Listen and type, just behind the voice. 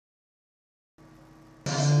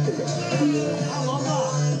I love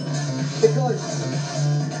that. Because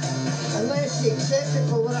unless you accept it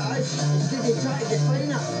for what it is, instead of trying to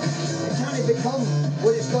define it, it's trying to become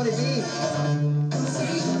what it's going to be.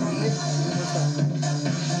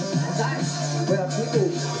 And that's where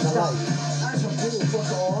people start. That's where people fuck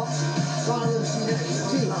it all up. Rather than seeing it.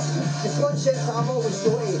 See, the concept that I've always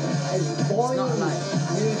got is boring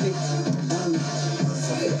music.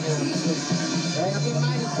 Right? I've been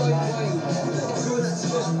mine quite wide. So that's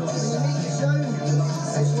just, when you make it sound,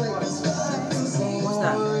 it's like... What's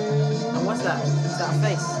that? And what's that? Is that a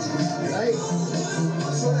face? Right?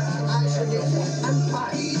 So that actually gets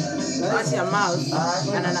impact. Right? I see a mouth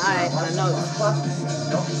and an eye and a nose.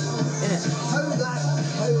 Innit? How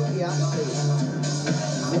we actually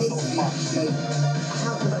make like,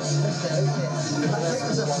 how can I twist it out there? I think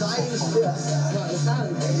there's a science to it. What, the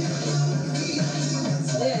sound?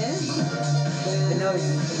 Yeah. The nose.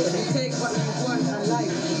 You take what you want and like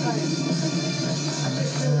the sound. I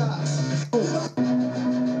just feel that.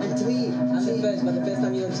 And to me, And the first, but the first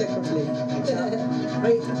time you don't check properly.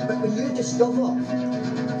 right, but when you discover,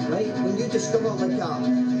 right, when you discover like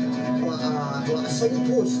a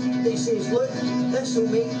signpost that says, look, this will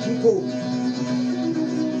make people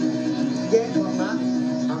get where I'm at,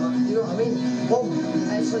 you know what I mean? Boom,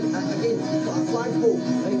 it's like, again, got a flagpole,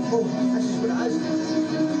 right, boom, this is what it is.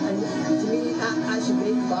 And to me, that's a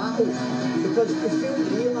great battle, because we fail to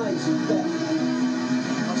realise that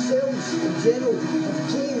ourselves in general have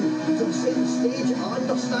came to a certain stage of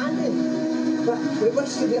understanding, but we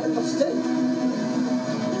wish to be understood.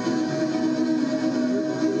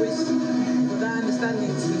 You wish for that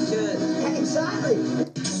understanding to be shared. Yeah, exactly.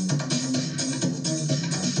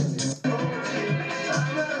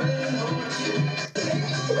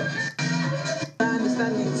 That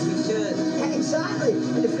understanding to be shared. Yeah, exactly.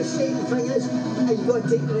 And the frustrating thing is, you've got to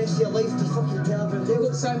take the rest of your life to fucking tell everyone Good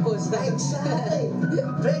else. signposts that. Exactly.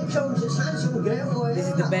 Breadcrumbs, it's Hansel and Gretel. This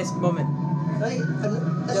is the best moment. Right,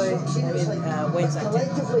 and this is what I'm saying, it's like, Wayne's acting.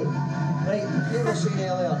 collectively, right, you were saying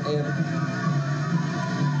earlier,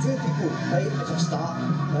 two people, right, as a start,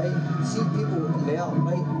 right, see people in there,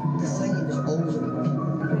 right, the thing is always about people.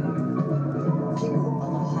 People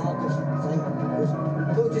are the hardest thing, because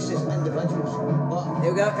not just as individuals, but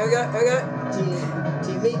Here we go, here we go, here we go.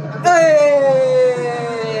 to make Hey!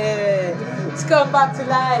 It's come back to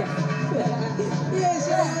life. Yes,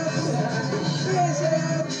 yes,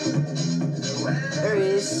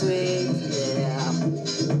 Very sweet, yeah.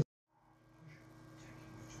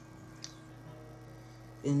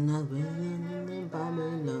 In the wind by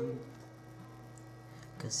my love,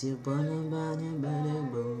 'cause you're burning, burning, burning,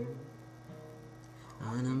 boom.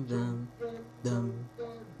 And I'm dumb, dumb,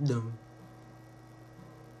 dumb.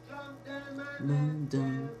 Dumb,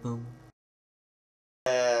 dumb.